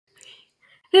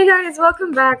Hey guys,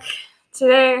 welcome back.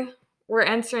 Today we're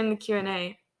answering the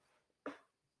Q&A.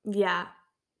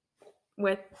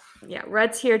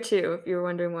 Rhett's here too, if you were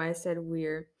wondering why I said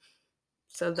weird.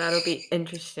 So that'll be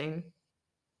interesting.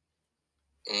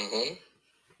 Mm-hmm.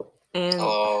 And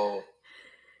Hello.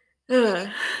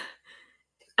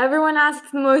 Everyone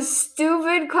asks the most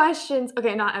stupid questions.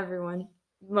 Okay, not everyone.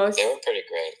 They were pretty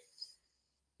great.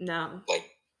 No.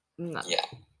 No.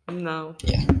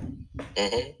 Yeah.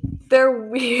 Mm-hmm. They're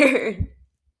weird.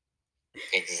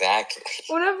 Exactly.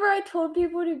 Whenever I told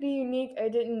people to be unique, I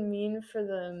didn't mean for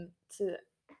them to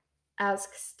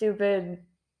ask stupid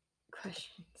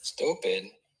questions. Stupid?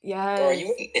 Yes. Or are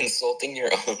you insulting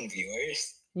your own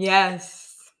viewers?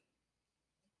 Yes.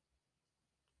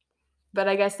 But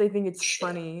I guess they think it's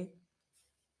funny.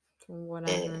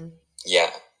 Whatever.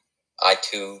 Yeah. I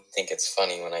too think it's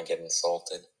funny when I get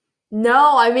insulted.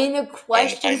 No, I mean the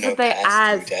questions that they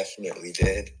ask. You definitely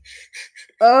did.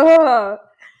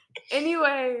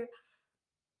 Anyway,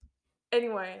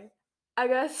 I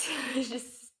guess I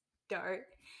just start.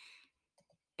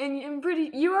 And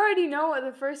you already know what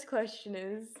the first question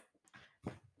is.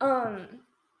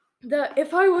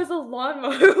 If I was a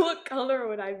lawnmower, what color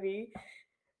would I be?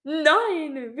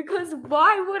 None, because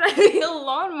why would I be a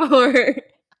lawnmower?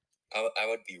 I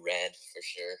would be red for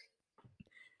sure.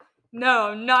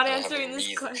 No, not answering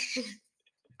this question.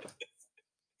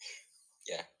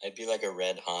 Yeah, I'd be like a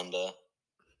red Honda,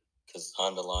 because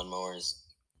Honda lawnmowers,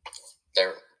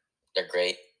 they're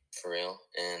great for real.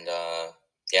 And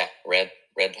yeah, red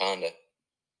Honda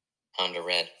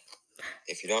red.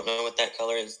 If you don't know what that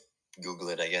color is, Google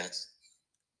it, I guess.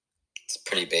 It's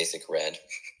pretty basic red.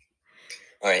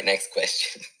 All right, next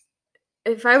question.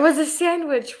 If I was a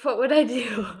sandwich, what would I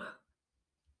do?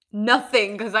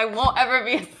 Nothing, because I won't ever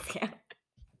be a sandwich.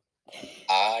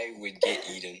 I would get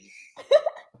eaten.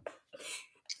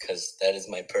 Because that is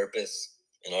my purpose,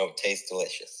 and I would taste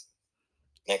delicious.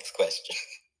 Next question.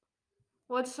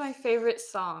 What's my favorite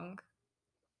song?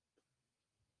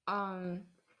 I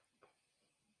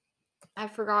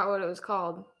forgot what it was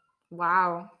called.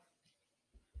 Wow.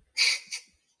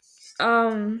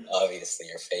 Obviously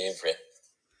your favorite.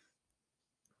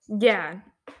 Yeah.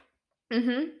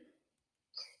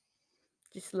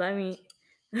 Just let me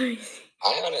see.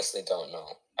 I honestly don't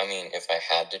know. I mean, if I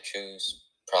had to choose,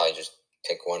 probably just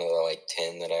pick one of the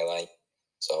 10 that I like.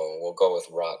 So we'll go with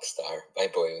Rockstar by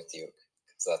Boy With You,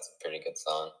 because that's a pretty good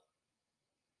song.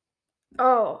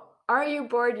 Oh, Are You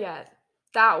Bored Yet?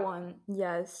 That one,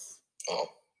 yes.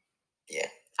 Oh, yeah.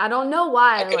 I don't know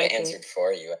why I could have answered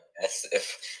for you, I guess. I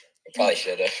probably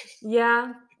should have.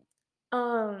 Yeah.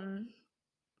 I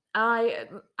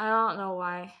don't know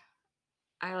why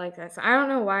I like that song. I don't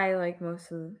know why I like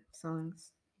most of the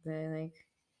songs that I like.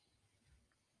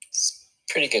 It's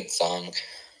a pretty good song.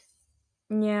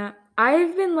 Yeah.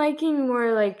 I've been liking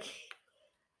more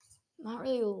not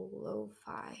really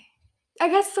lo-fi. I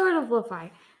guess sort of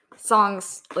lo-fi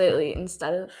songs lately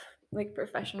instead of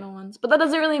professional ones. But that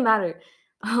doesn't really matter.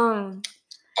 I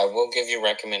will give you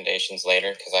recommendations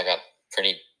later because I got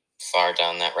pretty far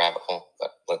down that rabbit hole,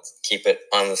 but let's keep it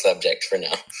on the subject for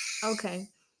now. Okay.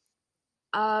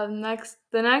 The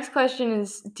next question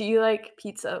is, do you like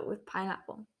pizza with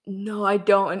pineapple? No, I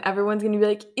don't. And everyone's gonna be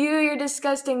like, ew, you're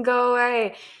disgusting, go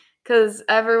away. Because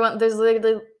there's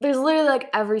literally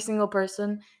every single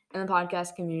person in the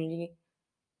podcast community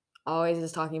always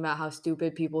is talking about how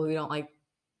stupid people who don't like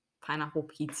pineapple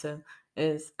pizza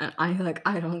is. And I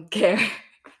don't care.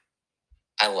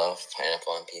 I love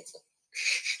pineapple on pizza.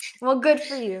 Well, good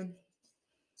for you.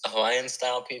 Hawaiian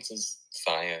style pizza's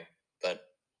fire, but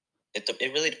it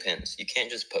really depends. You can't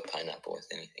just put pineapple with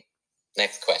anything.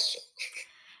 Next question.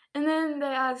 And then they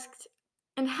asked,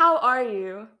 and how are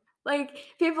you?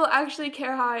 People actually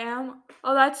care how I am.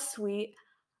 Oh, that's sweet.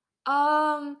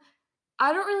 I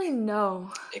don't really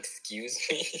know. Excuse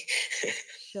me?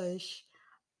 Shush.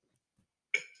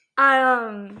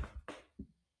 I'm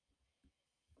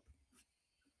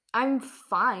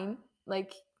fine.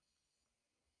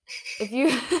 If you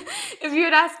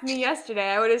had asked me yesterday,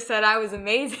 I would have said I was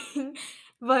amazing.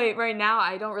 But right now,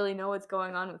 I don't really know what's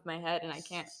going on with my head, and I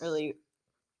can't really.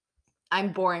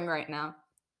 I'm boring right now.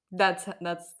 That's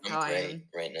how I am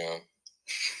right now.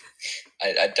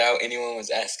 I doubt anyone was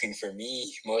asking for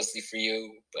me, mostly for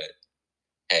you, but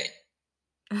hey,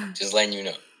 just letting you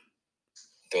know.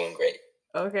 Doing great.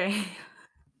 Okay.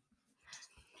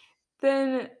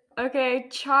 Then, okay,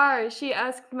 Char, she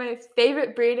asked my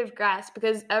favorite breed of grass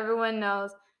because everyone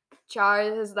knows Char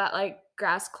has that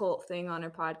grass cult thing on her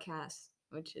podcast,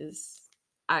 which is,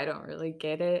 I don't really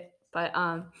get it. But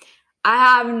I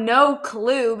have no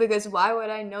clue because why would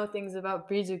I know things about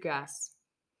breeds of grass?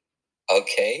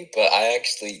 Okay, but I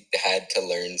actually had to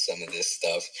learn some of this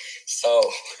stuff. So,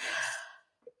 Of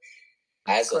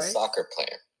as a course. soccer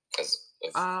player, because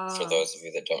for Ah, those of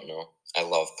you that don't know, I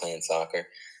love playing soccer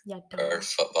yeah, or duh.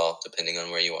 football, depending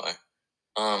on where you are.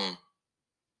 Um,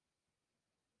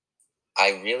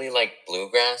 I really like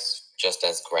bluegrass just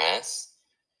as grass,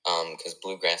 because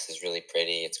bluegrass is really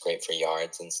pretty. It's great for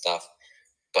yards and stuff.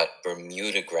 But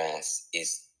Bermuda grass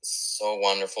is so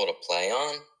wonderful to play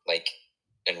on, like,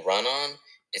 and run on.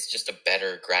 It's just a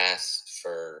better grass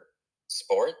for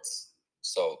sports.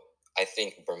 So I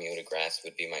think Bermuda grass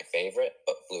would be my favorite,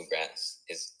 but bluegrass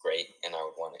is great, and I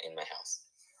would want it in my house.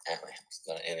 At my house,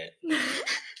 not in it.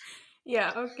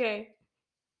 Yeah, okay.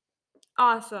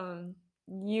 Awesome.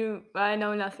 I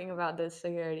know nothing about this, so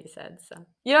you already said so.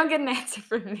 You don't get an answer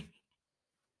from me.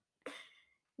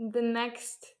 The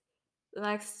next the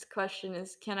next question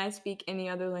is, can I speak any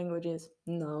other languages?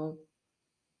 No.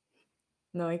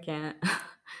 No, I can't.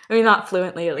 I mean, not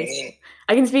fluently, at I least. mean,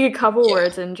 I can speak a couple yeah,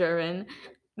 words in German,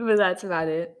 but that's about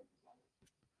it.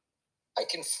 I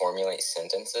can formulate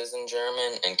sentences in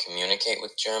German and communicate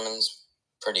with Germans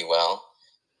pretty well.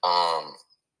 Um,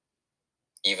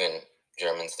 Even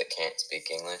Germans that can't speak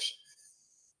English.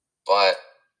 But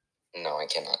no, I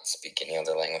cannot speak any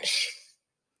other language.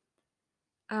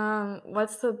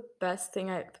 What's the best thing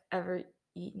I've ever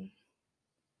eaten?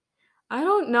 I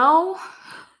don't know.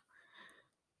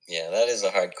 Yeah, that is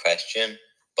a hard question,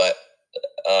 but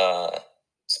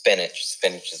spinach.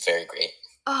 Spinach is very great.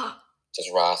 Oh,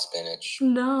 Just raw spinach,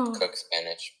 no. cooked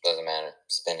spinach, doesn't matter.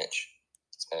 Spinach.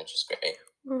 Spinach is great.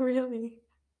 Really?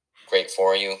 Great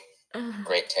for you, Ugh.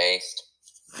 great taste.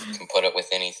 Can put it with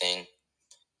anything.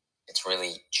 It's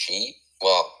really cheap.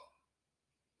 Well,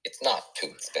 it's not too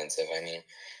expensive, I mean.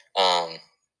 Um,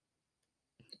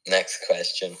 Next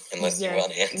question, unless you Yes.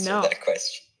 want to answer No. that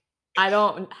question. I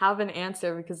don't have an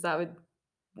answer because that would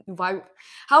why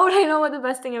how would I know what the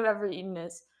best thing I've ever eaten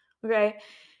is? Okay.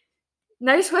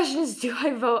 Next question is, do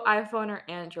I vote iPhone or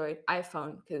Android?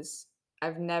 iPhone, because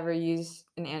I've never used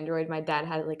an Android. My dad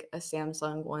had like a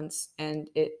Samsung once and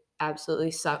it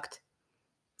absolutely sucked.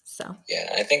 So,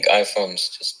 Yeah, I think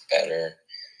iPhone's just better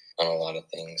on a lot of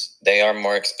things. They are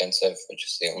more expensive, which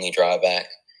is the only drawback,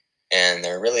 and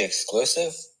they're really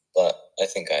exclusive, but I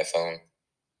think iPhone,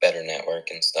 better network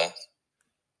and stuff.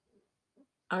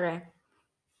 okay.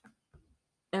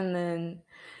 And then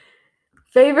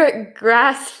favorite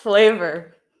grass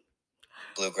flavor.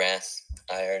 Bluegrass,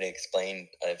 I already explained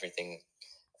everything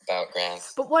about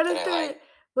grass But what that is I like. the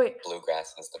wait,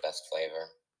 Bluegrass is the best flavor.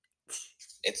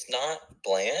 It's not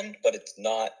bland, but it's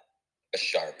not a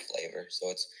sharp flavor, so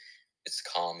it's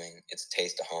calming. It's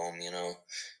taste of home, you know.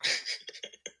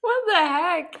 what the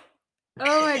heck?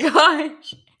 Oh my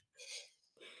gosh.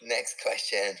 Next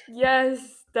question. Yes,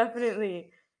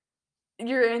 definitely.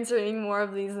 You're answering more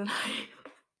of these than I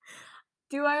am.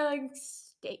 Do I like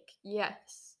steak?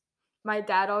 Yes. My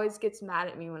dad always gets mad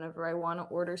at me whenever I want to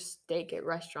order steak at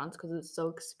restaurants because it's so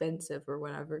expensive or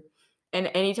whatever. And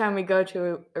anytime we go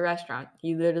to a restaurant,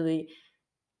 he literally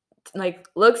like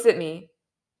looks at me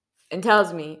and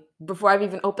tells me before I've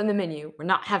even opened the menu, we're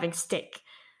not having steak.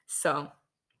 So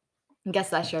I guess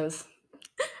that shows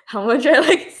how much I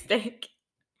like steak.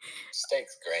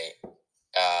 Steak's great.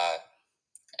 Uh,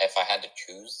 if I had to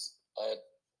choose a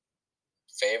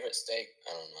favorite steak,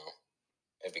 I don't know.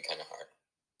 It'd be kind of hard,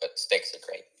 but steaks are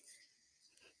great.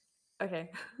 Okay.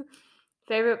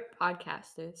 Favorite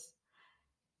podcasters.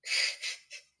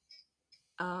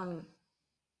 Um,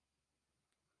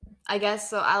 I guess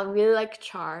so. I really like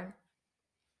Char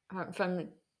from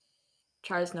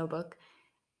Char's Notebook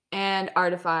and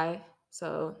Artify.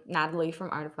 So Natalie from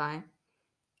Artify,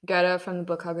 Greta from the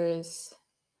Book Huggers.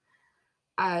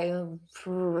 I'm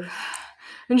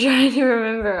trying to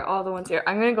remember all the ones here.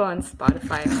 I'm gonna go on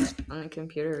Spotify on the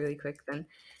computer really quick then.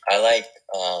 I like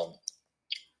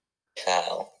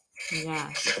Cal Yeah.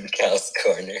 from Cal's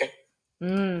Corner,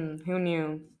 Who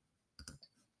knew?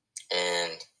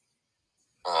 and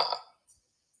uh,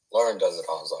 Lauren Does It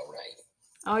All is all right.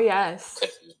 Oh yes. Could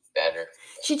be better.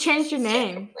 She changed her Can't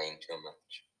name. complain too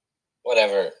much.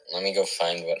 Whatever. Let me go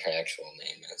find what her actual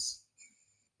name is.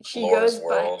 She Laura's goes by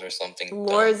World or something dumb.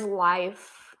 Laura's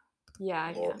Life.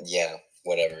 Yeah, yeah. Yeah,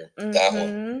 whatever. That one.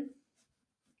 Mm-hmm.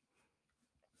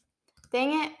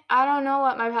 Dang it, I don't know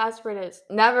what my password is.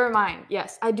 Never mind.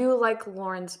 Yes, I do like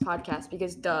Lauren's podcast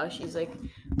because duh, she's like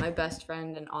my best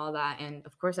friend and all that. And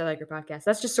of course I like her podcast.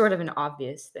 That's just sort of an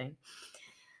obvious thing.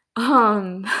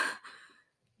 Um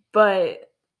but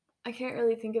I can't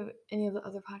really think of any of the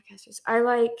other podcasters. I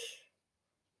like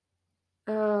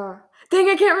dang,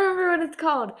 I can't remember what it's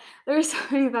called. There are so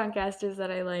many podcasters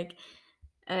that I like.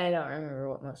 And I don't remember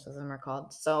what most of them are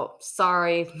called. So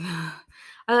sorry.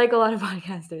 I like a lot of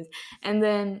podcasters. And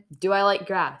then, do I like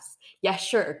grass? Yeah,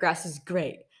 sure. Grass is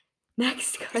great.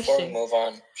 Next Before we question. move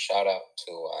on, shout out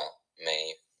to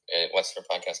May. What's her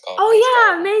podcast called? May's Oh yeah,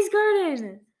 Garden. May's Garden.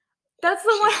 Yeah, That's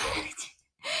the she's one. great.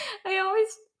 I always.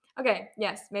 Okay,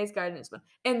 yes, May's Garden is one.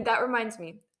 And that reminds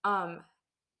me.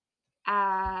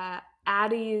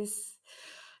 Addie's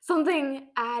something.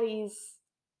 Addie's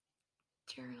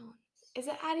journal. Is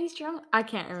it Addie's journal? I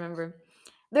can't remember.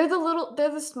 They're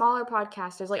the smaller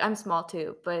podcasters. Like, I'm small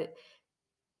too, but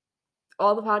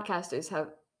all the podcasters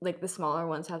have, like, the smaller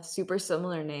ones have super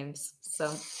similar names.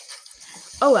 So,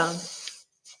 oh well.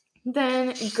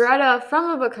 Then Greta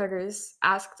from the Book Huggers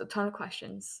asked a ton of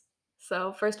questions.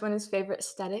 So first one is favorite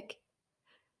aesthetic.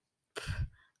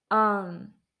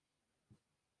 Um,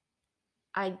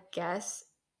 I guess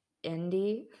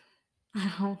indie.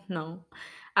 I don't know.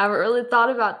 I haven't really thought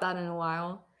about that in a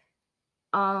while.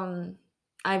 Um,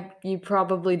 you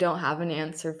probably don't have an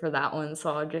answer for that one,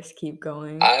 so I'll just keep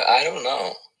going. I don't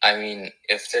know. I mean,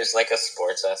 if there's like a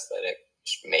sports aesthetic,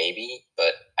 maybe,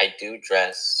 but I do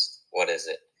dress, what is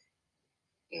it?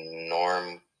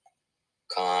 Norm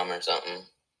com or something.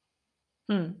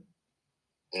 Hmm.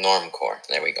 Normcore.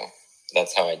 There we go.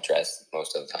 That's how I dress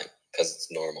most of the time because it's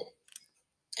normal,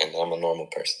 and I'm a normal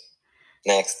person.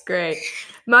 Next, Great.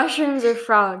 Mushrooms or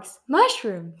frogs?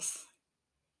 Mushrooms.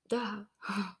 Duh.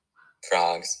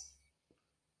 frogs.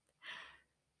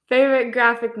 Favorite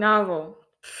graphic novel?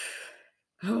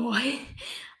 What?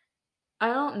 I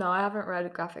don't know. I haven't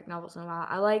read graphic novels in a while.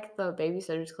 I like the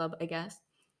Babysitter's Club, I guess.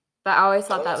 But I always I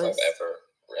thought don't know that if I've was. ever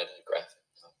read a graphic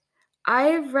novel.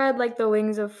 I've read like the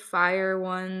Wings of Fire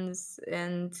ones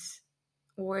and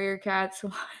Warrior Cats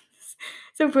ones.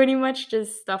 So pretty much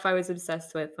just stuff I was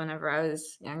obsessed with whenever I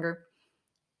was younger.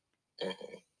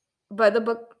 Mm-hmm. But the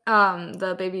book,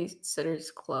 the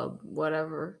Babysitter's Club,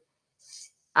 whatever.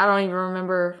 I don't even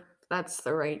remember if that's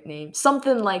the right name.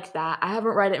 Something like that. I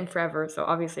haven't read it in forever, so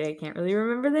obviously I can't really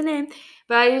remember the name.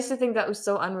 But I used to think that was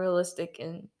so unrealistic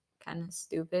and kind of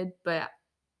stupid, but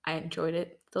I enjoyed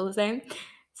it still the same.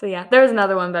 So yeah, there was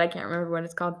another one, but I can't remember what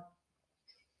it's called.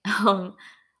 Um,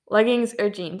 leggings or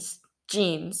jeans?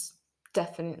 Jeans,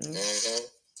 definitely. Mm-hmm.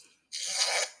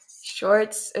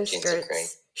 Shorts or Jeans are great.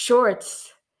 skirts?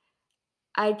 Shorts.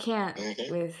 I can't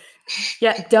Mm-hmm. with.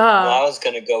 Yeah, No, I duh. was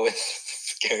gonna go with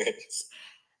skirts.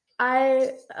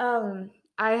 I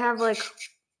I have like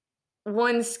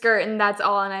one skirt and that's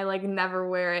all, and I like never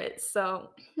wear it. So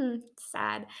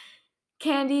sad.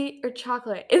 Candy or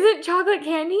chocolate? Is it chocolate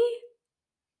candy?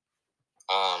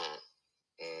 Um,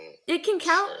 mm, It can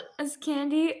count sure. as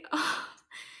candy.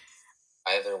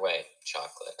 Either way,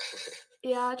 chocolate.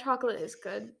 Yeah, chocolate is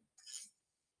good.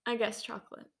 I guess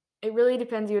chocolate. It really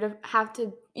depends. You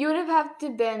would have to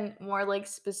been more like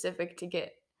specific to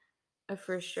get a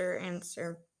for sure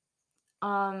answer.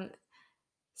 Um,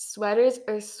 sweaters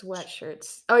or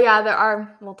sweatshirts? Oh yeah, there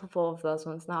are multiple of those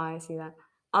ones. Now I see that.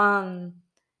 Um,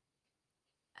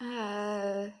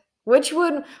 uh, which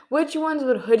ones would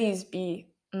hoodies be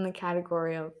in the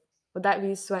category of? Would that be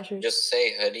sweatshirts? Just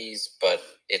say hoodies, but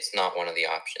it's not one of the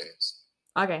options.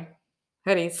 Okay,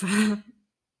 hoodies.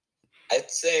 I'd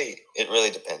say it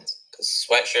really depends. Because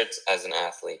sweatshirts, as an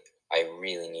athlete, I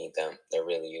really need them. They're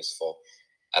really useful.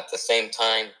 At the same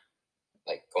time,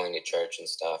 like going to church and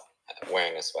stuff,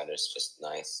 wearing a sweater is just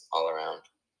nice all around.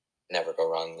 Never go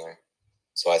wrong there.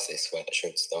 So I say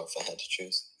sweatshirts though if I had to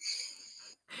choose.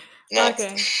 Next.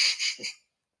 Okay.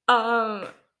 Um,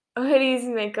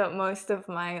 hoodies make up most of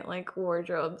my like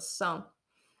wardrobe, so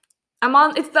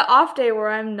it's the off day where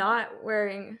I'm not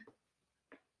wearing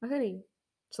a hoodie.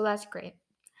 So that's great.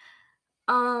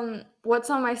 What's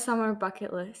on my summer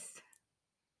bucket list?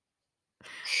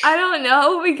 I don't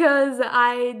know because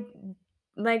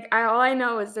all I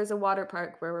know is there's a water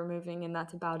park where we're moving and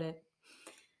that's about it.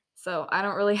 So I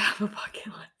don't really have a bucket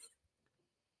list.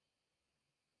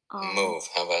 Move.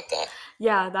 How about that?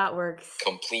 Yeah, that works.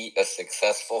 Complete a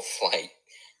successful flight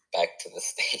back to the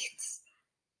States.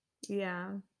 Yeah.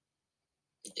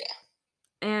 Yeah.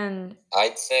 And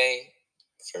I'd say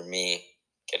for me,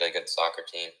 get a good soccer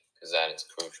team because that is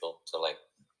crucial to like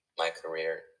my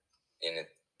career in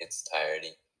its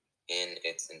entirety. In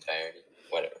its entirety,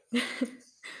 whatever.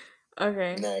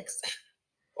 okay. Next,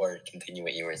 or continue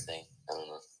what you were saying. I don't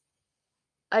know.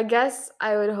 I guess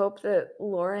I would hope that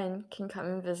Lauren can come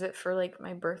and visit for like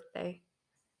my birthday,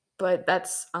 but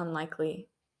that's unlikely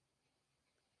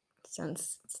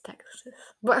since it's Texas.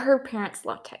 But her parents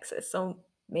love Texas, so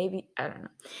maybe, I don't know.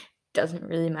 Doesn't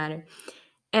really matter.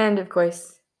 And of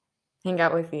course, hang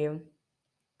out with you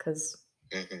because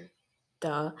Mm-hmm.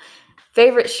 Duh.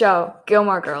 Favorite show,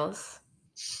 Gilmore Girls.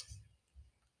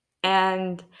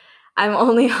 And I'm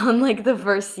only on like the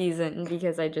first season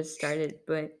because I just started,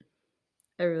 but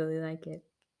I really like it.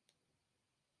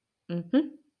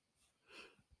 Mhm.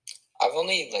 I've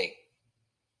only like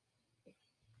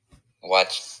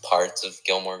watched parts of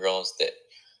Gilmore Girls that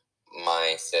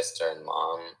my sister and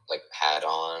mom like had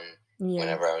on Yeah.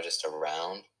 whenever I was just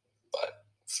around. But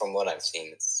from what I've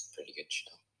seen, it's a pretty good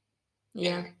show.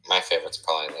 Yeah. And my favorite's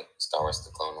probably like Star Wars: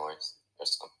 The Clone Wars or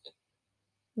something.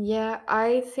 Yeah,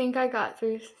 I think I got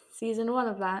through season 1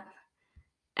 of that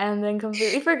and then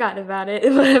completely forgot about it,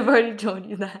 but I've already told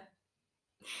you that.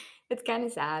 It's kind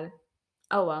of sad.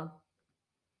 Oh well.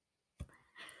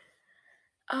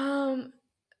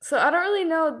 So I don't really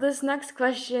know this next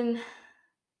question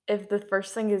if the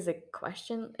first thing is a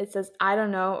question. It says I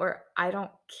don't know or I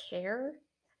don't care.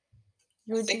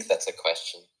 I Would think you? that's a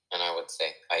question, and I would say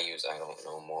I don't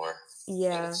know more. And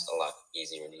Yeah. it's a lot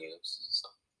easier to use. So.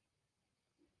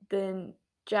 Then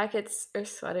jackets or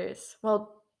sweaters.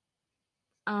 Well,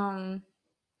 um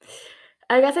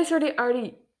I guess I sort of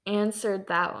already answered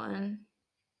that one.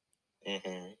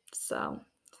 Mm-hmm. So,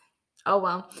 oh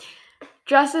well.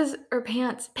 Dresses or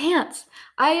pants? Pants.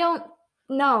 I don't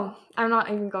know. I'm not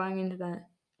even going into that.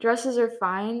 Dresses are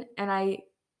fine, and I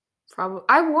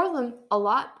wore them a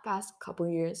lot the past couple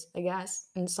years, I guess,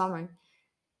 in summer.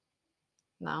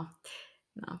 No,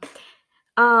 no.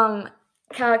 Um,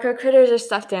 Calico critters or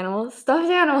stuffed animals? Stuffed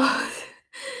animals.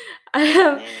 I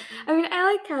have. Mm-hmm. I mean,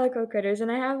 I like calico critters,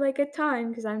 and I have like a ton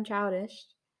because I'm childish,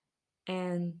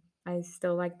 and I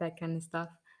still like that kind of stuff.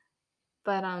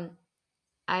 But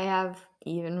I have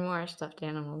even more stuffed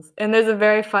animals. And there's a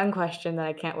very fun question that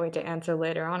I can't wait to answer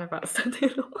later on about stuffed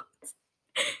animals.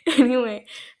 Anyway,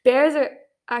 bears or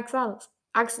axolotls?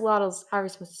 Axolotls, how are we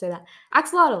supposed to say that?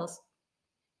 Axolotls.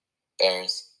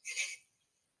 Bears.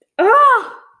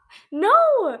 Oh! No!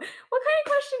 What kind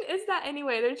of question is that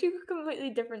anyway? They're two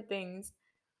completely different things.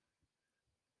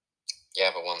 Yeah,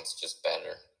 but one's just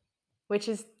better. Which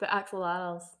is the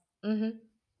axolotls. Mm-hmm.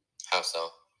 How so?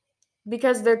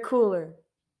 Because they're cooler.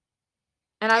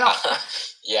 And I don't...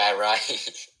 Yeah, right.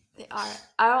 They are.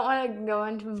 I don't want to go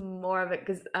into more of it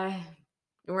because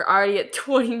we're already at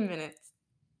 20 minutes.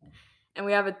 And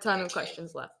we have a ton of Okay.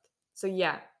 questions left. So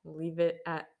yeah, leave it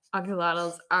at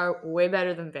axolotls are way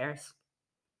better than bears.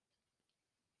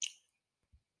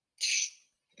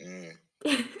 Mm.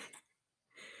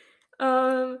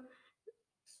 um,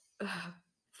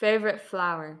 favorite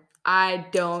flower? I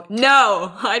don't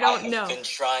know. I I don't have know. been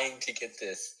trying to get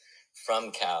this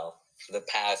from Cal for the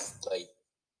past like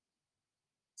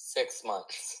 6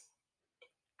 months.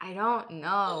 I don't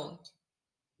know. And,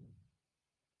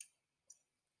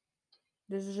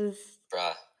 This is just.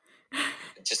 bruh,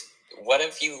 just what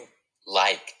have you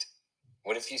liked?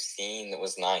 What have you seen that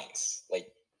was nice? Like,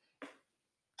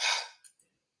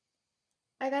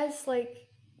 I guess like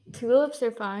tulips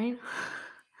are fine.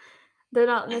 They're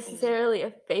not mhm. necessarily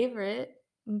a favorite,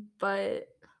 but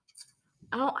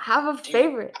I don't have a Do you?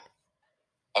 favorite.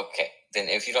 Okay, then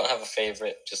if you don't have a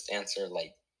favorite, just answer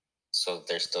like so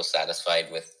they're still satisfied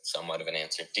with somewhat of an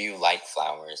answer. Do you like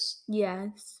flowers?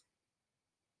 Yes.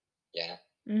 Yeah.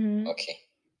 Mhm. Okay.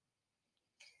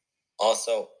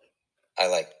 Also, I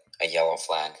like a yellow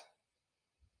flag,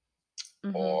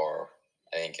 Mhm. or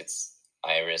I think it's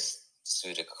Iris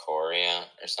pseudocoria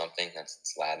or something. That's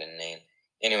its Latin name.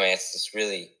 Anyway, it's this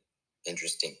really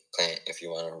interesting plant. If you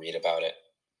want to read about it,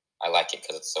 I like it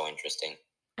because it's so interesting.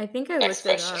 I think I Next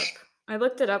looked it question. up. I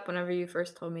looked it up whenever you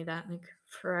first told me that, like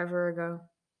forever ago.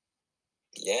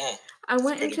 Yeah, I it's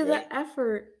went pretty into great. the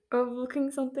effort of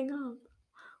looking something up.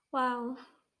 Wow.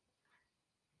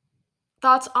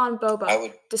 Thoughts on I boba?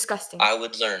 would Disgusting. I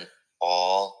would learn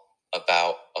all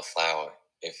about a flower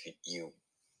if you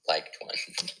liked one.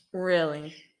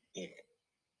 Really?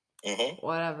 Mm-hmm.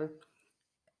 Whatever.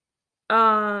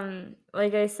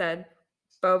 Like I said,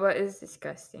 boba is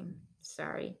disgusting.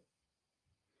 Sorry.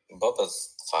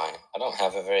 Boba's fine. I don't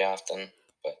have it very often,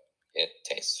 but it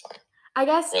tastes fine. I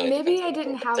guess Really maybe depends I on the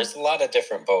didn't boba. have There's a lot of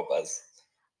different bobas.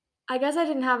 I guess I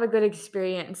didn't have a good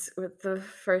experience with the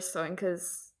first one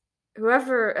because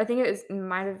whoever I think it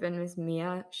might have been Miss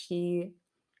Mia. She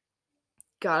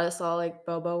got us all like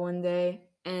boba one day,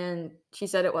 and she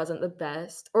said it wasn't the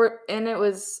best. And it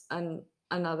was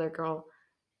another girl,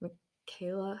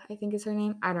 Michaela, I think is her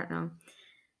name. I don't know.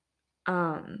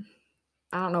 Um,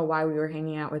 I don't know why we were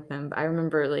hanging out with them, but I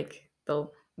remember like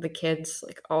the kids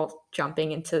like all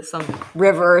jumping into some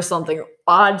river or something.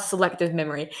 Odd selective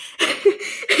memory.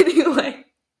 Anyway,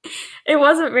 it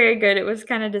wasn't very good. It was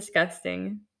kind of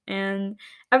disgusting, and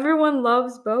everyone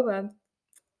loves boba.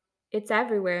 It's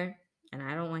everywhere, and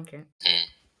I don't like it. Mm.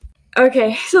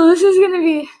 Okay, so this is gonna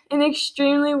be an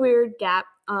extremely weird gap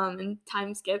and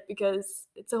time skip because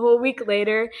it's a whole week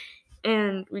later,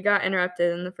 and we got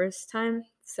interrupted in the first time.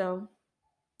 So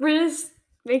we're just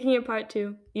making it part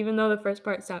 2, even though the first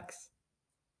part sucks.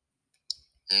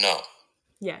 No.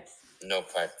 Yes, No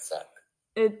parts suck.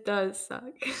 it does suck.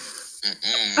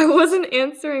 Mm-mm. I wasn't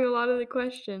answering a lot of the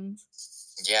questions.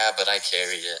 Yeah, but I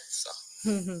carried it,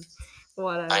 so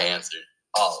Whatever. I answered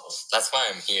all of them. That's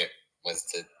why I'm here, was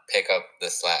to pick up the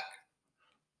slack.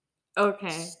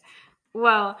 Okay.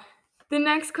 Well, the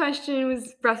next question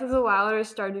was Breath of the Wild or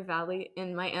Stardew Valley,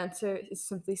 and my answer is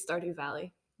simply Stardew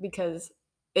Valley because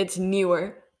it's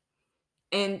newer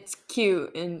and it's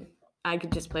cute, and I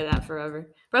could just play that forever.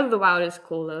 Breath of the Wild is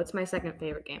cool though; it's my second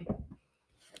favorite game.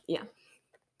 Yeah.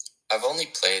 I've only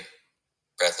played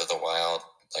Breath of the Wild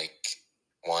like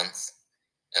once,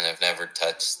 and I've never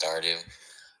touched Stardew.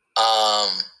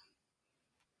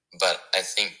 But I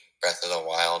think Breath of the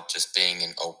Wild, just being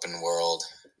an open world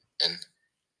and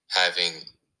having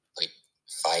like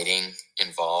fighting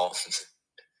involved,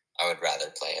 I would rather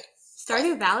play it.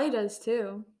 Stardew Valley does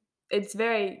too. It's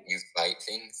very You fight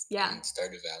things yeah. in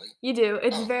Stardew Valley? You do.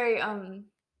 It's Oh. very Huh.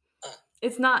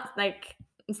 it's not like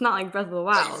Breath of the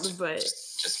I thought you Wild, but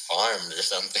just farmed or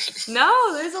something.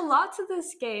 no, there's a lot to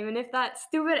this game, and if that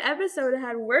stupid episode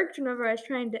had worked whenever I was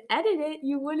trying to edit it,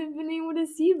 you would have been able to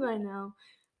see by now.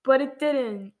 But it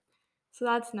didn't. So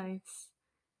that's nice.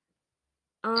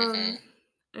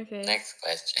 Mm-hmm. Okay. Next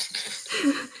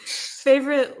question.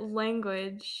 Favorite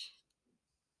language?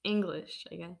 English,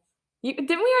 I guess.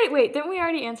 Didn't we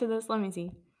already answer this? Let me see.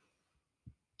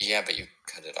 Yeah, but you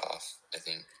cut it off, I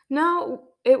think. No,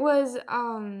 it was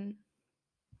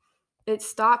it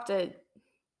stopped at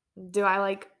do I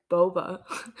like boba?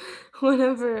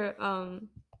 Whenever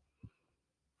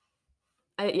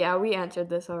yeah, we answered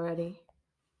this already.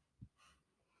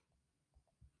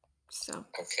 So,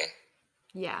 Okay.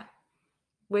 yeah.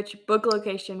 Which book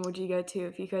location would you go to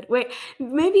if you could? Wait,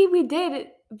 maybe we did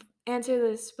answer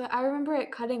this, but I remember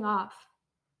it cutting off.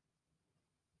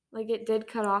 Like it did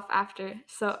cut off after.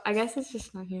 So I guess it's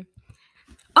just not here.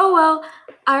 Oh well,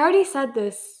 I already said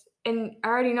this and I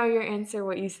already know your answer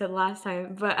what you said last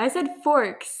time, but I said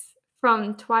Forks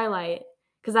from Twilight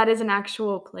because that is an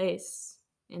actual place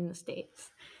in the States.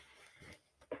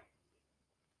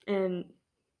 And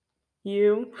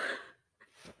you?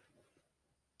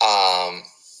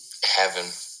 Heaven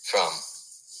from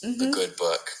the Mhm. good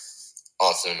book,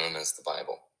 also known as the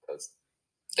Bible, because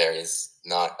there is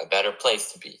not a better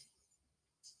place to be.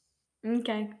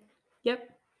 Okay.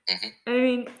 Yep. Mm-hmm. I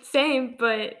mean, same,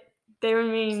 but they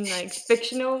remain like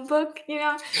fictional book, you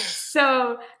know?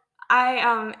 So I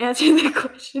answered the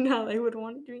question how they would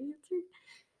want it to be answered.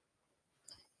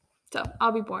 So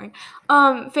I'll be boring.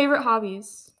 Favorite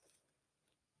hobbies?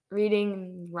 Reading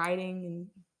and writing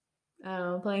and I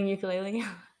don't know, playing ukulele.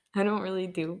 I don't really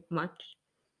do much.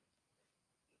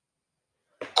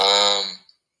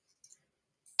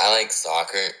 I like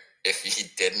soccer. If you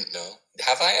didn't know,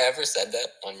 have I ever said that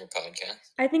on your podcast?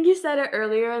 I think you said it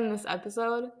earlier in this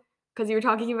episode because you were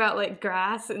talking about like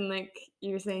grass and like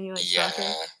you were saying you like soccer.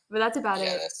 But that's about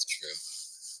Yeah, it. that's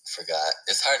true. Forgot.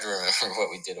 It's hard to remember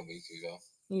what we did a week ago.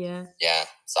 Yeah. Yeah,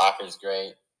 soccer's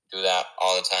great. Do that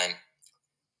all the time.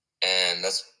 And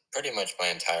that's pretty much my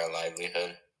entire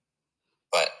livelihood.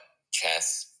 But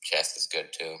chess is good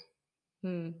too.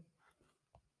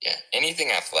 Yeah,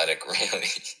 anything athletic, really.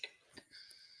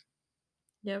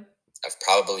 Yep. I've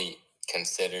probably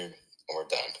considered or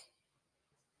done.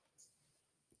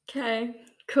 Okay,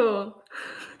 cool.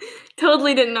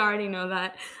 Totally didn't already know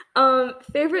that.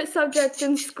 Favorite subject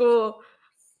in school,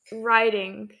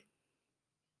 writing,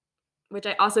 which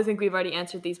I also think we've already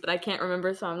answered these, but I can't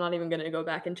remember, so I'm not even gonna go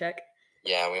back and check.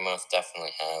 Yeah, we most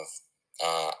definitely have.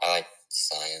 I like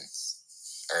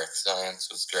science. Earth science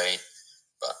was great,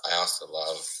 but I also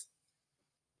love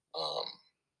um,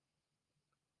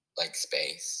 like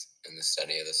space and the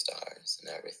study of the stars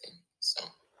and everything. So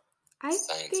I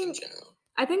science in think general.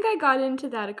 I think I got into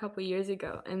that a couple years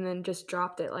ago and then just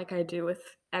dropped it like I do with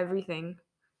everything,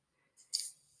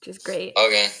 which is great.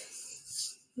 Okay.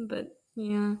 But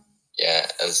yeah. Yeah,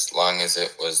 as long as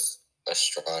it was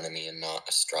astronomy and not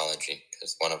astrology,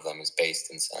 because one of them is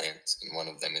based in science and one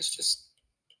of them is just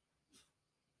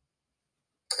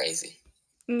crazy.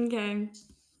 Okay.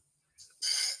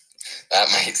 That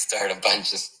might start a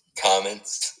bunch of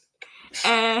comments.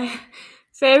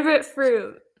 Favorite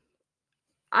fruit.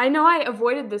 I know I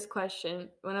avoided this question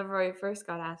whenever I first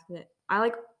got asked it. I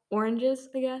like oranges,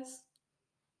 I guess.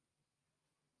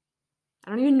 I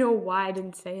don't even know why I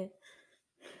didn't say it.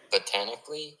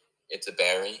 Botanically, It's a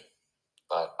berry,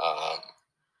 but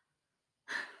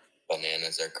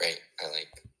bananas are great. I like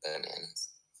bananas.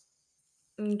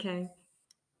 Okay.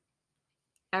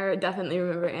 I definitely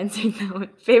remember answering that one.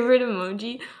 Favorite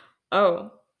emoji?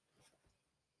 Oh.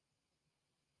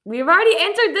 We've already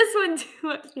answered this one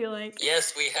too, I feel like.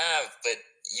 Yes, we have, but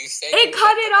you said It you cut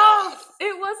cut it them off. off!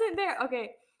 It wasn't there.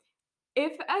 Okay.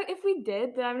 If we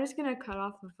did, then I'm just gonna cut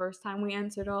off the first time we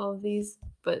answered all of these.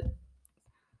 But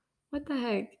what the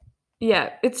heck?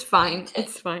 Yeah, it's fine. Okay.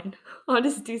 It's fine. I'll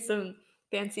just do some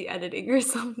fancy editing or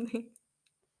something.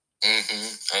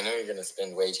 I know you're gonna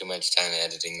spend way too much time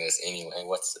editing this anyway.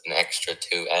 What's an extra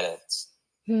 2 edits?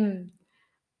 Hmm.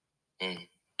 Mm.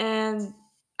 And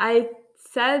I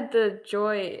said the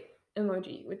joy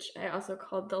emoji, which I also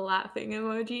called the laughing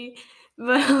emoji.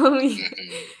 But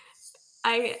Mhm.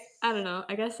 I don't know.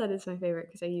 I guess that is my favorite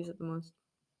because I use it the most.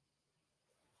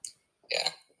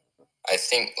 Yeah. I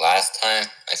think last time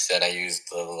I said I used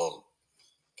the little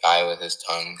guy with his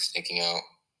tongue sticking out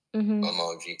Mm-hmm.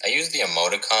 emoji. I use the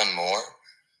emoticon more,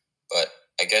 but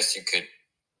I guess you could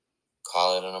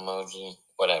call it an emoji.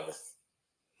 Whatever.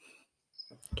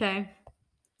 Okay.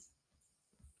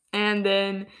 And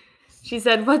then she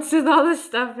said, "What's with all this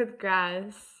stuff with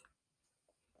grass?"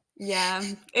 Yeah,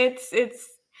 it's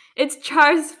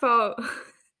Char's fault.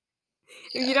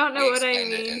 If you Yeah, don't know we what I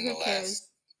explained it mean, in who the cares?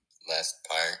 last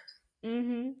part.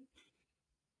 Mm-hmm.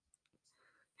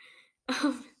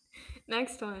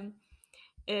 Next one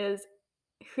is,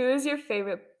 who is your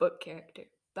favorite book character?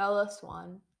 Bella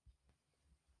Swan.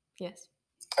 Yes.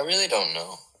 I really don't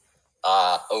know.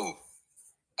 Oh,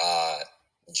 uh,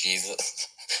 Jesus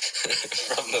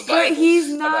from the But Bible.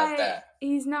 How about that?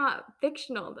 he's not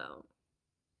fictional though.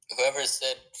 Whoever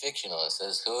said fictional, it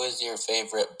says, who is your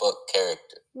favorite book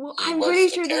character? Well, He I'm pretty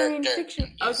was a sure they mean character fiction.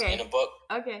 and he's in a Okay. book.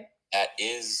 Okay. That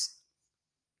is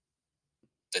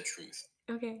the truth.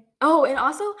 Okay. Oh, and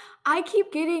also, I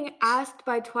keep getting asked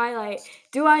by Twilight,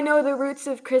 do I know the roots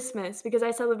of Christmas? Because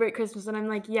I celebrate Christmas, and I'm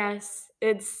like, yes,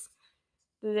 it's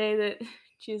the day that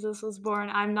Jesus was born.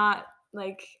 I'm not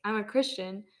like, I'm a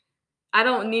Christian. I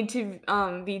don't need to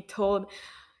be told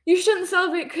you shouldn't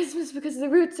celebrate Christmas because the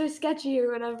roots are sketchy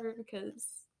or whatever, because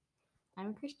I'm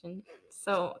a Christian.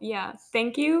 So yeah,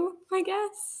 thank you, I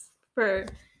guess, for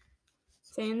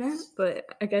saying that. But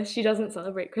I guess she doesn't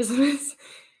celebrate Christmas.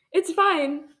 It's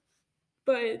fine,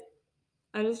 but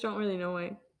I just don't really know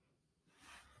why.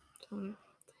 Don't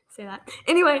say that.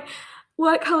 Anyway,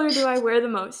 what color do I wear the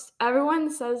most?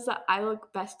 Everyone says that I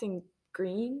look best in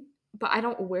green, but I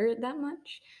don't wear it that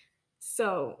much.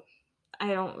 So I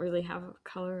don't really have a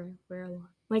color I wear a lot.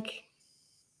 Like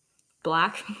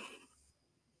black.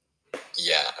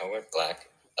 Yeah, I wear black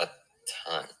a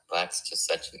ton. Black's just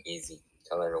such an easy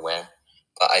color to wear.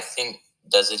 But I think,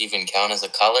 does it even count as a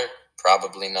color?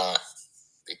 Probably not,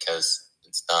 because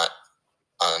it's not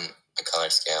on a color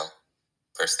scale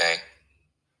per se.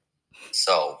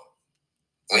 So,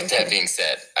 with that Okay. being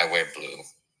said, I wear blue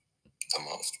the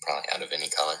most, probably out of any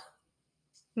color,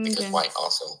 because Okay. white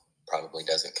also probably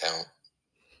doesn't count.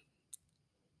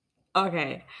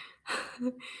 Okay.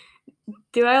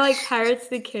 Do I like Pirates of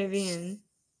the Caribbean?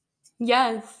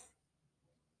 Yes.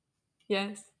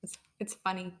 Yes. It's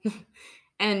funny.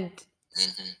 And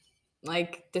hmm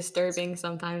like disturbing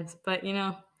sometimes, but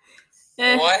eh.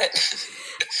 What?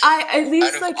 I at Out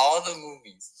least of like all the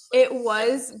movies, like, it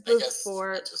was I guess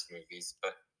before not just movies,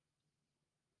 but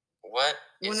what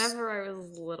is whenever I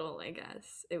was little, I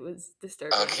guess. It was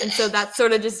disturbing. okay? And so that's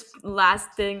sort of just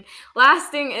lasting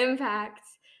impact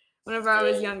whenever I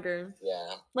was Great, younger.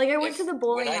 yeah. Like I went to If the when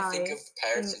bowling I think alley of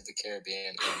Pirates and of the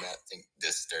Caribbean, I do not think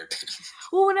disturbing.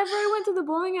 well, whenever I went to the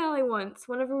bowling alley once,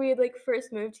 whenever we had like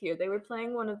first moved here, they were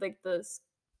playing one of like the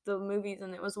movies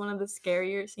and it was one of the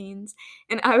scarier scenes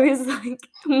and I was like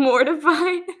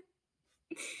mortified.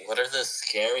 What are the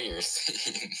scarier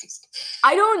scenes?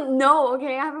 I don't know,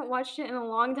 okay? I haven't watched it in a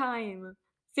long time.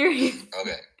 Seriously.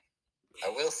 Okay, I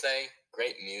will say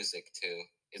great music too.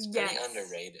 It's pretty Yes,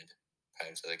 underrated.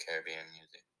 Pirates of the Caribbean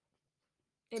music,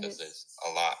 it because is. there's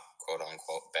a lot quote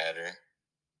unquote better.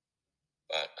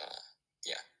 But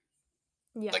yeah,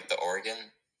 Yeah. like the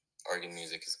organ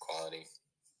music is quality.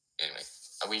 Anyway,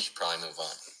 we should probably move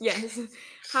on. Yes.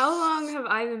 How long have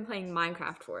I been playing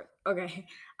Minecraft for? Okay.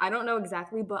 I don't know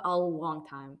exactly, but a long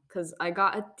time. Because I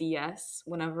got a DS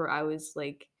whenever I was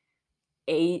like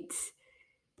 8,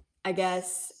 I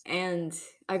guess. And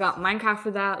I got Minecraft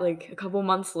for that like a couple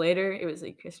months later. It was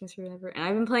like Christmas or whatever. And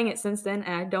I've been playing it since then.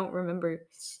 And I don't remember.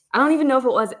 I don't even know if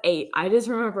it was 8. I just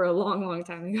remember a long, long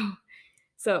time ago.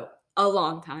 So a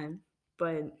long time.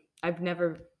 But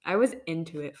I was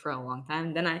into it for a long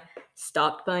time. Then I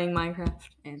stopped playing Minecraft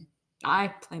and I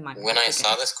play mine When I with saw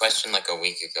chicken. this question like a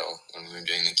week ago when we were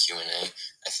doing the Q&A,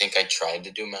 I think I tried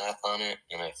to do math on it,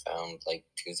 and I found like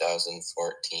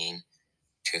 2014,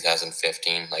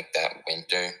 2015, like that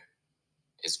winter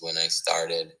is when I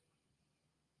started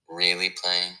really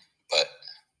playing. But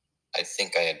I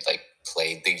think I had like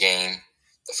played the game.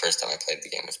 The first time I played the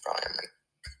game was probably in like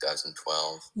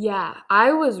 2012. Yeah,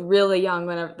 I was really young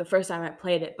whenever the first time I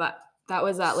played it, but that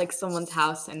was at like someone's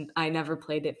house, and I never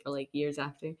played it for like years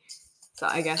after. So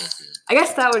I guess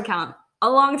that would count. A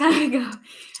long time ago.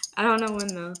 I don't know when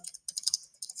though.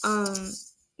 Um,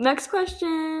 Next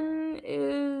question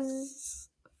is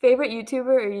favorite YouTuber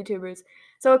or YouTubers.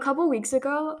 So a couple weeks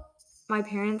ago, my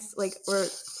parents like were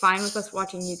fine with us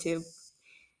watching YouTube,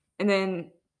 and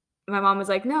then my mom was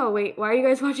like, "No, wait, why are you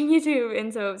guys watching YouTube?"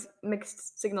 And so it was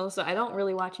mixed signals. So I don't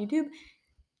really watch YouTube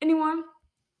anymore,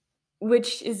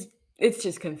 which is it's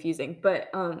just confusing.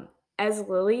 But as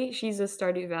Lily, she's a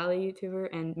Stardew Valley YouTuber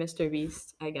and Mr.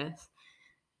 Beast, I guess,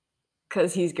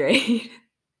 because he's great.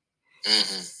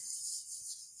 Mm-hmm.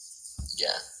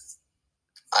 Yeah.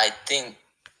 I think,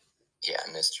 yeah,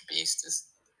 Mr. Beast is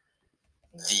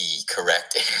the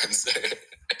correct answer.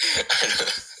 I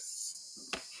don't,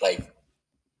 like,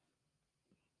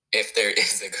 if there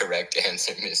is a correct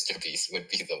answer, Mr. Beast would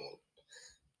be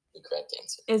the correct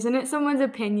answer. Isn't it someone's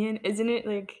opinion? Isn't it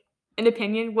like an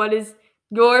opinion? What is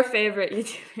your favorite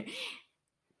YouTuber?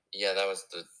 Yeah, that was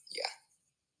yeah.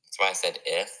 That's why I said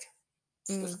if.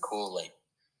 It's this Mm. cool, like,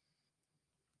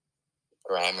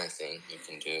 grammar thing you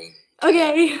can do to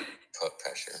Okay. not put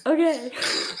pressure. Okay.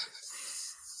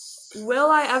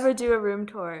 Will I ever do a room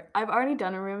tour? I've already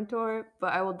done a room tour,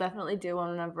 but I will definitely do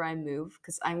one whenever I move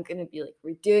because I'm gonna be like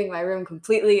redoing my room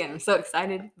completely, and I'm so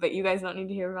excited. But you guys don't need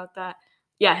to hear about that.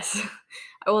 Yes,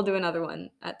 I will do another one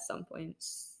at some point.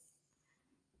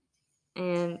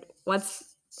 And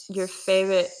what's your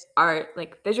favorite art?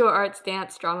 Like visual arts,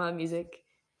 dance, drama, music?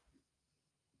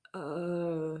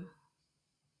 Uh,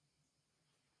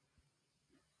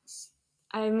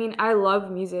 I mean, I love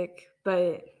music,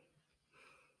 but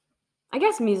I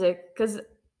guess music because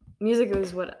music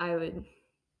is what I would.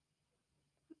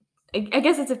 I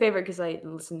guess it's a favorite because I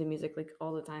listen to music like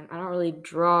all the time. I don't really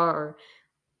draw or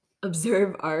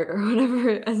observe art or whatever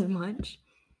as much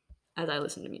as I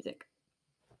listen to music.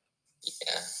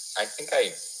 Yeah, I think I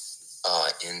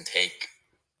intake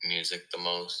music the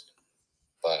most,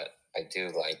 but I do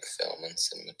like film and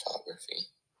cinematography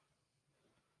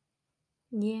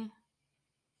Yeah.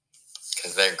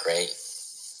 because they're great.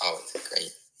 Oh, it's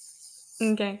great.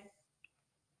 Okay.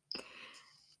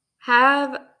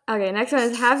 Next one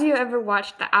is have you ever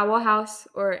watched The Owl House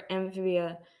or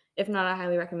Amphibia? If not, I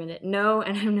highly recommend it. No,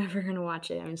 and I'm never gonna watch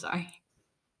it. I'm sorry.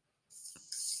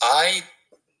 I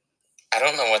I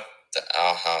don't know what the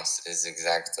Owl House is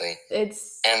exactly.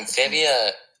 It's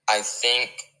Amphibia, I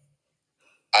think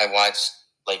I watched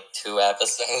like 2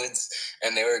 episodes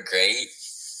and they were great.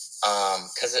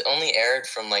 Because it only aired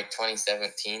from like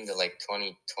 2017 to like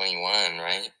 2021,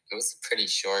 right? It was a pretty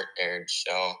short aired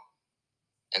show.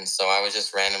 And so I was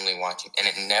just randomly watching, and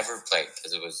it never played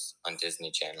because it was on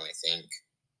Disney Channel, I think.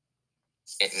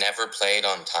 It never played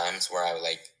on times where I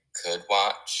like could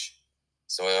watch.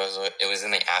 So it was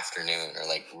in the afternoon or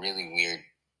like really weird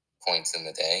points in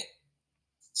the day.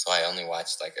 So I only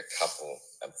watched like a couple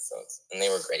episodes, and they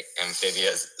were great.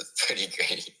 Amphibious is pretty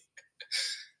great.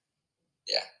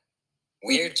 Yeah,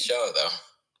 weird show though.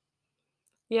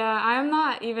 yeah, I'm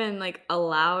not even like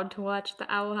allowed to watch The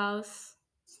Owl House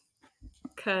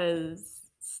because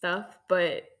stuff,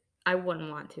 but I wouldn't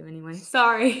want to anyway.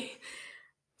 Sorry.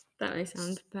 That may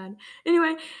sound bad.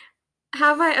 Anyway,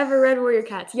 have I ever read Warrior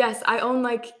Cats? Yes, I own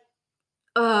like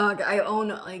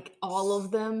all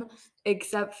of them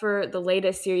except for the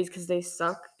latest series because they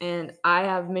suck, and I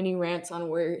have mini rants on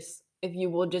Warriors. If you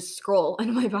will just scroll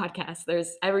in my podcast,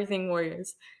 there's everything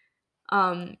Warriors.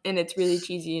 And it's really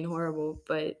cheesy and horrible,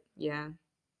 but yeah,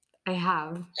 I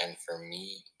have. And for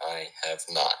me, I have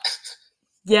not.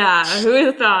 Yeah, who would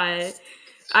have thought?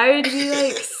 I would be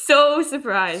like so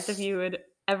surprised if you would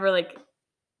ever like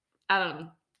I don't know.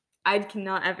 I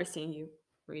cannot ever see you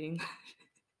reading.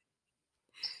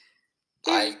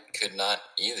 I could not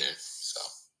either. So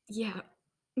Yeah.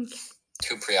 Okay.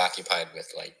 too preoccupied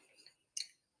with like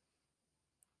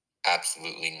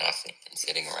absolutely nothing and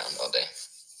sitting around all day.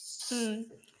 Hmm.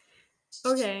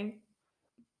 Okay.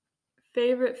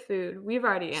 Favorite food. We've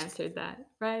already answered that,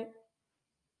 right?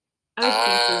 I would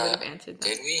think we would have answered that.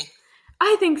 Did we?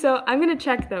 I think so. I'm gonna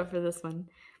check though for this one.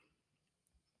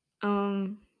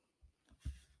 Um,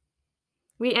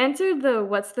 we answered the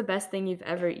what's the best thing you've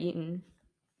ever eaten.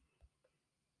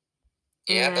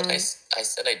 Yeah, but And I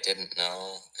said I didn't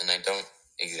know, and I don't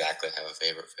exactly have a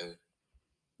favorite food.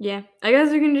 yeah, I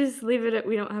guess we can just leave it at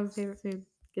we don't have a favorite food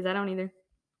because I don't either.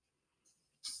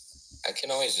 I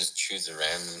can always just choose a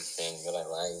random thing that I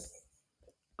like.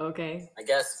 Okay. I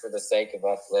guess for the sake of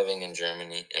us living in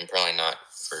Germany, and probably not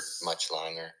for much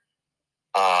longer.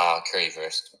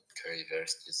 Currywurst.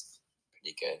 Currywurst is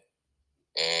pretty good.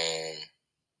 And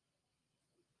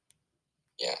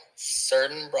yeah,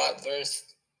 certain bratwurst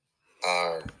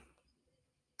are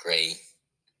great.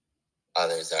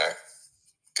 Others are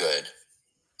good.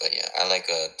 But yeah, I like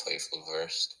a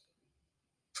Teufelwurst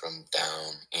from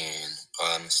down in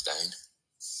Ornstein.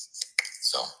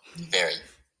 So, very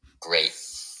great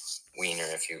wiener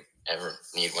if you ever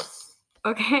need one.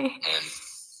 Okay. And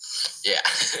yeah.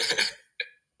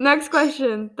 Next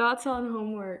question. Thoughts on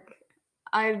homework?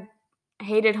 I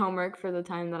hated homework for the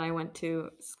time that I went to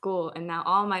school, and now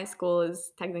all my school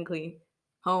is technically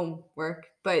homework,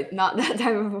 but not that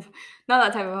type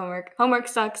of homework. Homework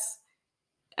sucks.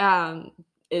 Um,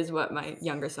 is what my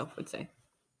younger self would say.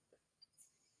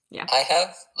 Yeah. I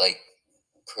have like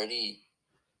pretty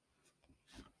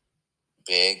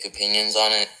big opinions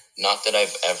on it. Not that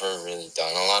I've ever really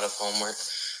done a lot of homework,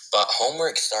 but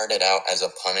homework started out as a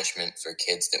punishment for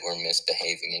kids that were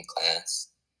misbehaving in class,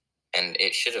 and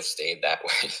it should have stayed that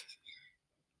way.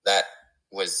 That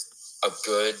was a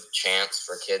good chance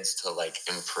for kids to like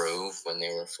improve when they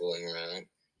were fooling around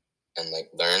and like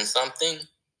learn something.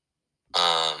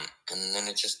 And then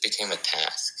it just became a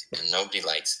task, and nobody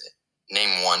likes it.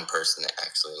 Name one person that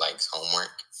actually likes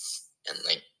homework, and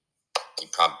like you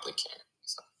probably can't.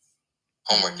 So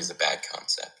homework Yeah. is a bad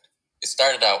concept. It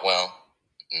started out well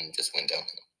and just went downhill.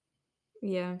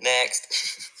 Yeah.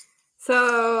 Next.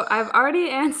 So I've already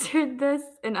answered this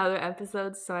in other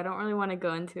episodes, so I don't really want to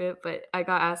go into it, but I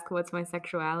got asked what's my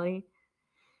sexuality.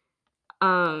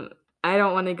 Um, I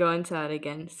don't want to go into that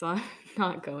again, so I'm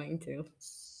not going to.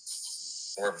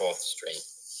 We're both straight.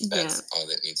 Yeah. That's all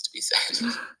that needs to be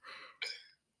said.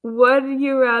 Would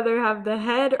you rather have the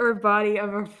head or body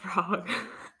of a frog?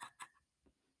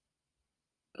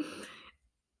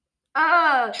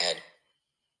 Ah, Head.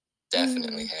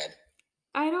 Definitely mm, head.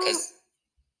 I don't. Because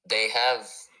they have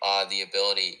the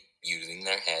ability, using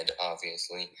their head,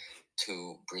 obviously,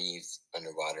 to breathe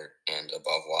underwater and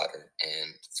above water.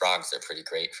 And frogs are pretty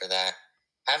great for that.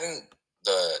 Having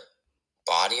the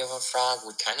body of a frog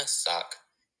would kind of suck.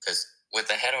 Because with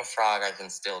the head of a frog, I can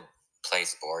still play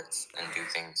sports and do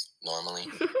things normally.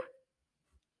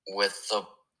 With the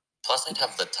plus, I'd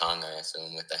have the tongue. I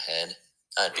assume with the head,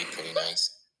 that'd be pretty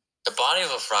nice. The body of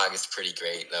a frog is pretty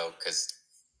great though, because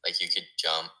like you could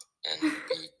jump and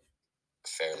be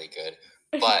fairly good,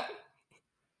 but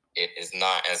it is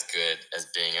not as good as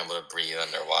being able to breathe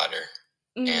underwater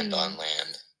and on Mm,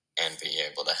 land and be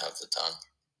able to have the tongue.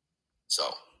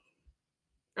 So,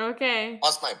 okay.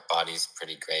 plus my body's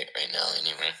pretty great right now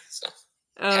anyway. So,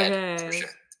 head for Okay. sure.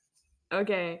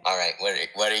 Okay. All right,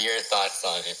 what are your thoughts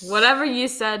on it? Whatever you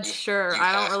said, You sure. you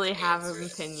I don't have really to have answer an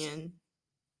it. opinion.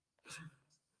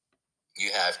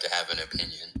 You have to have an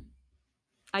opinion.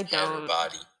 I Head or don't.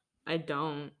 body. I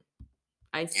don't.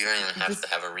 You don't even have Just to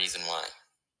have a reason why.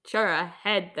 sure a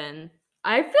head then.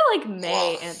 I feel like Well,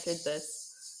 May answered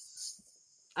this.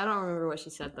 I don't remember what she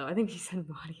said though. I think she said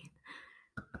body.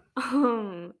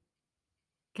 Um,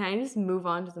 can I just move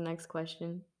on to the next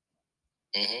question?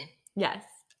 mm-hmm. Yes.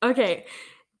 Okay.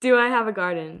 Do I have a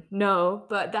garden? No,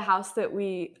 but the house that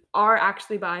we are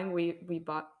actually buying, we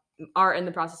bought are in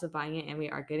the process of buying it and we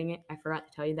are getting it. I forgot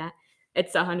to tell you that.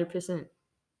 It's 100%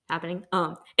 happening.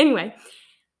 Anyway,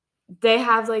 they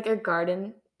have like a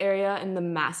garden area in the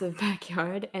massive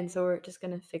backyard and so we're just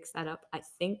going to fix that up, I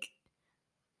think.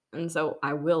 And so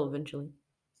I will eventually.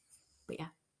 But yeah.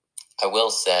 I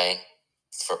will say,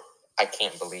 for I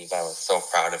can't believe I was so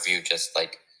proud of you just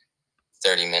like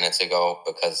 30 minutes ago,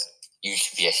 because you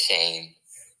should be ashamed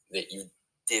that you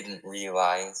didn't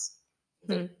realize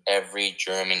that Hmm. every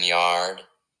German yard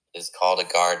is called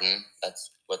a garden. That's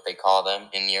what they call them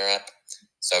in Europe.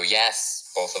 So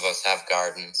yes, both of us have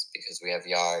gardens because we have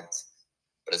yards.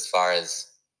 But as far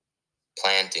as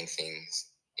planting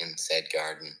things in said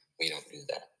garden, we don't do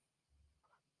that.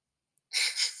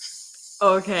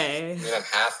 Okay. I mean, I'm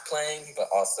half playing, but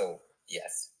also,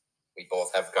 yes, we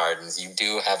both have gardens. You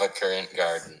do have a current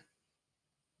garden.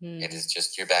 It Hmm. is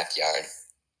just your backyard.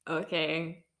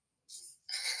 Okay.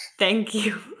 Thank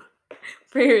you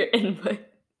for your input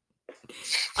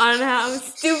on how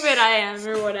stupid I am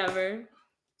or whatever.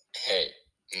 Hey,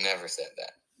 never said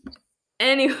that.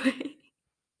 Anyway,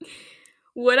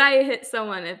 would I hit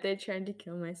someone if they tried to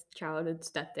kill my childhood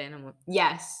stuffed animal?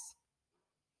 Yes.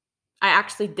 I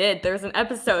actually did. There was an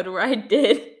episode where I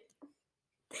did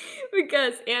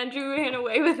because Andrew ran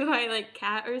away with my like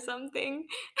cat or something,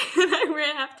 and I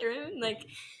ran after him and like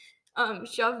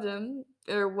shoved him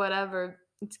or whatever.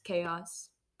 It's chaos,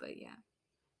 but yeah,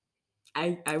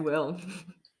 I will.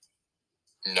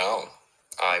 No,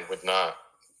 I would not,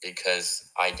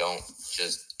 because I don't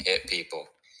just hit people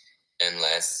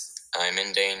unless I'm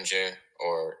in danger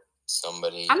or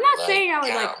somebody I'm not like saying I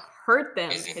would like Cal hurt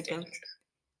them, is in hit them. danger.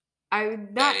 I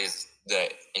would That not. is the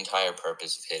entire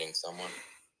purpose of hitting someone.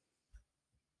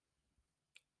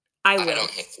 I I will.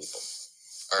 don't hit people.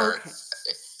 Or Okay.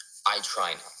 I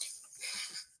try not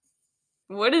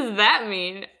to. What does that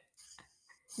mean?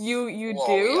 You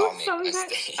Well, we do all make sometimes?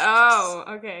 mistakes. Oh,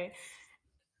 okay.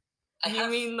 I You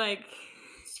have mean like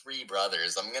 3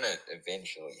 brothers. I'm gonna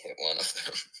eventually hit one of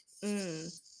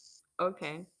them.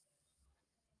 okay.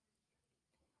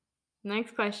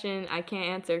 Next question I can't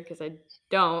answer because I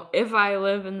don't. If I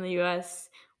live in the US,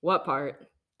 what part?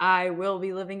 I will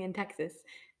be living in Texas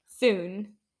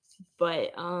soon,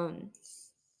 but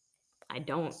I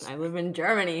don't. I live in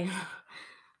Germany.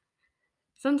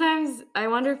 Sometimes I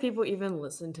wonder if people even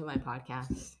listen to my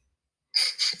podcast.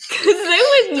 Because they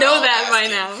would They're know all that by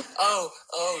asking, now.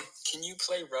 oh, can you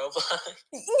play Roblox?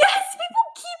 Yes,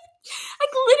 people keep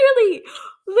like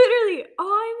literally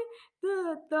on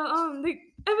the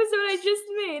episode I just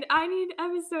made. I need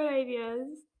episode ideas.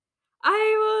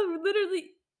 I will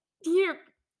literally here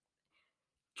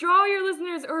draw your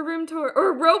listeners or room tour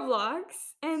or Roblox,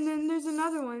 and then there's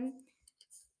another one.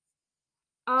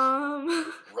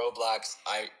 Roblox,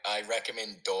 I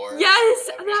recommend Doors. Yes,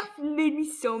 that made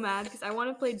me so mad because I want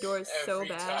to play Doors so Every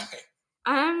bad. time.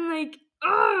 I'm like,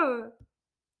 oh,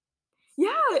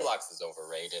 yeah. Roblox is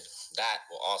overrated. That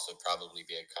will also probably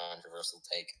be a controversial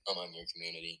take among your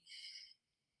community.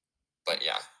 But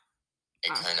yeah,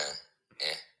 it kind of,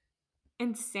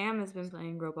 And Sam has been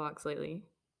playing Roblox lately.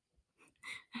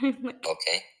 I'm like,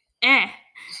 okay. eh.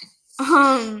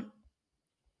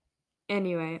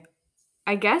 Anyway,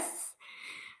 I guess.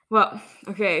 Well,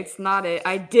 okay, it's not it.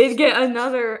 I did get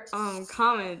another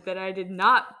comment that I did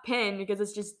not pin because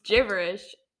it's just gibberish.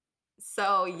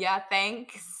 So yeah,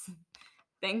 thanks.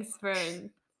 Thanks for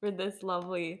this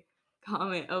lovely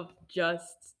comment of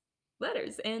just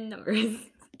letters and numbers.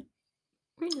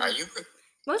 Are you?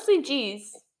 Mostly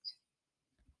G's.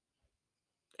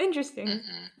 Interesting.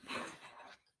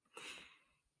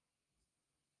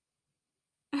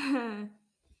 I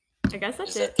guess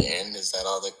that's Is that the end? Is that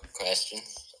all the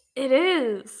questions? It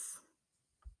is.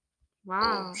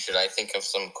 Wow. Ooh, should I think of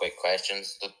some quick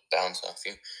questions to bounce off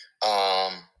you?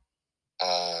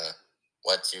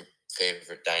 What's your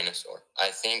favorite dinosaur? I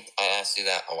think I asked you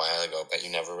that a while ago, but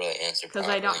you never really answered Because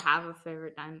properly. I don't have a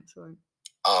favorite dinosaur.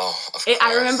 Oh, of course.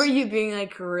 I remember you being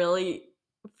like really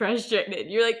frustrated.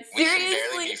 You're like, seriously? We can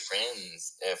barely be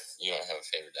friends if you don't have a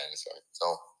favorite dinosaur.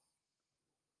 So,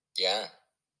 yeah.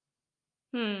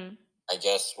 I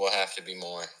guess we'll have to be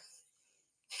more.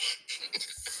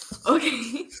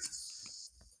 Okay.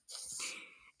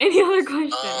 Any other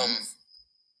questions?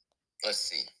 Let's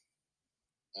see.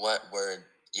 What word?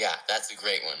 Yeah, that's a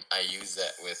great one. I use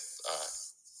that with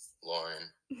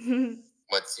Lauren.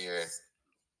 What's your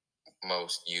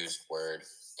most used word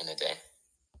in a day?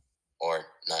 Or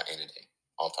not in a day,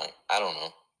 all time? I don't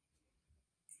know.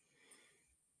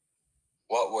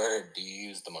 What word do you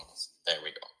use the most? There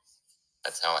we go.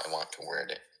 That's how I want to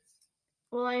word it.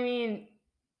 Well, I mean,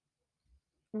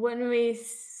 when we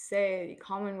say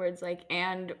common words like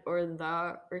and or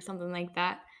the or something like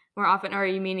that more often, or are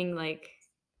you meaning like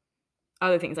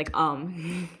other things like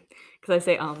because I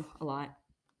say a lot.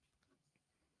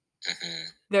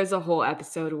 There's a whole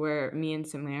episode where me and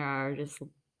Samara are just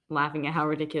laughing at how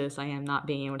ridiculous I am not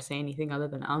being able to say anything other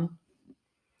than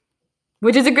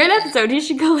which is a great episode. You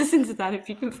should go listen to that if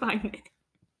you can find it.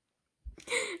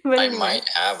 But I anyway. might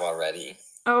have already.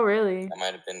 Oh, really? That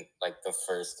might have been like the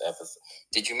first episode.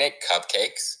 Did you make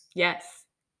cupcakes? Yes.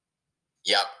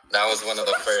 Yep, that was one of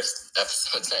the first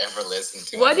episodes I ever listened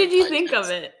to. What did you think of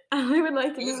it? I would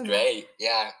like to know. It was great.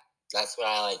 Yeah, that's when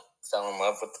I fell in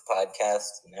love with the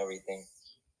podcast and everything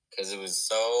because it was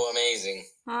so amazing.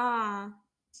 Ah,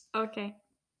 okay.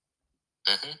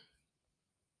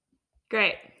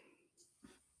 Great.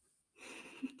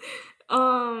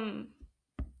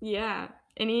 Yeah.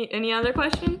 Any other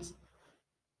questions?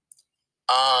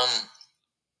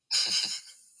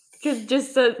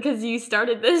 Because you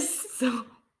started this, so.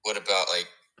 What about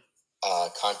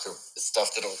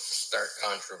stuff that'll start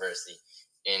controversy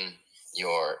in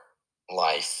your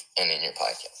life and in your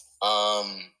podcast?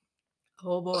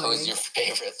 Oh boy. Who's your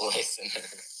favorite listener?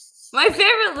 My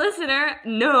favorite listener?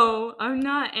 No, I'm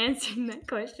not answering that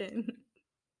question.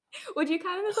 Would you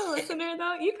count him as a listener,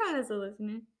 though? You count as a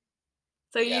listener.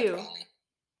 So Yeah, you. probably.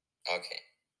 Okay.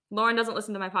 Lauren doesn't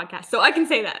listen to my podcast, so I can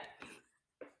say that.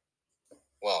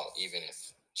 Well, even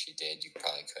if she did, you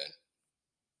probably could.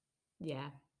 Yeah.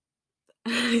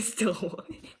 I still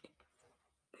would.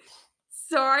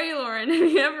 Sorry, Lauren, have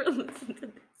you ever listened to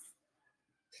this?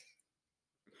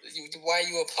 Why are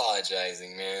you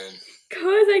apologizing, man? Because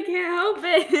I can't help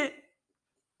it.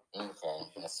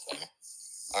 Okay, that's fair.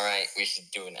 All right, we should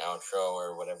do an outro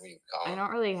or whatever you call I it.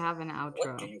 don't really have an outro.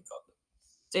 What do you call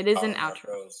it? It is an outro.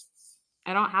 Outros?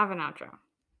 I don't have an outro.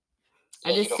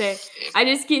 Yeah, I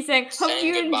just keep saying, hope saying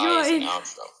you goodbye is an enjoyed.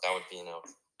 outro. That would be an outro.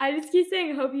 I just keep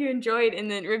saying, hope you enjoyed, and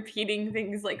then repeating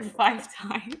things like 5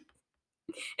 times.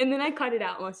 And then I cut it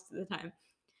out most of the time.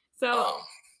 So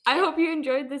I hope you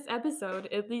enjoyed this episode,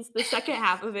 at least the second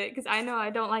half of it, because I know I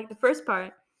don't like the first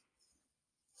part.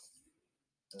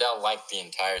 They'll like the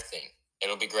entire thing.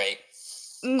 It'll be great.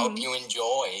 Hope you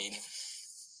enjoyed.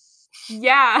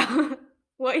 Yeah,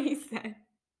 what he said.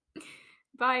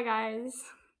 Bye, guys.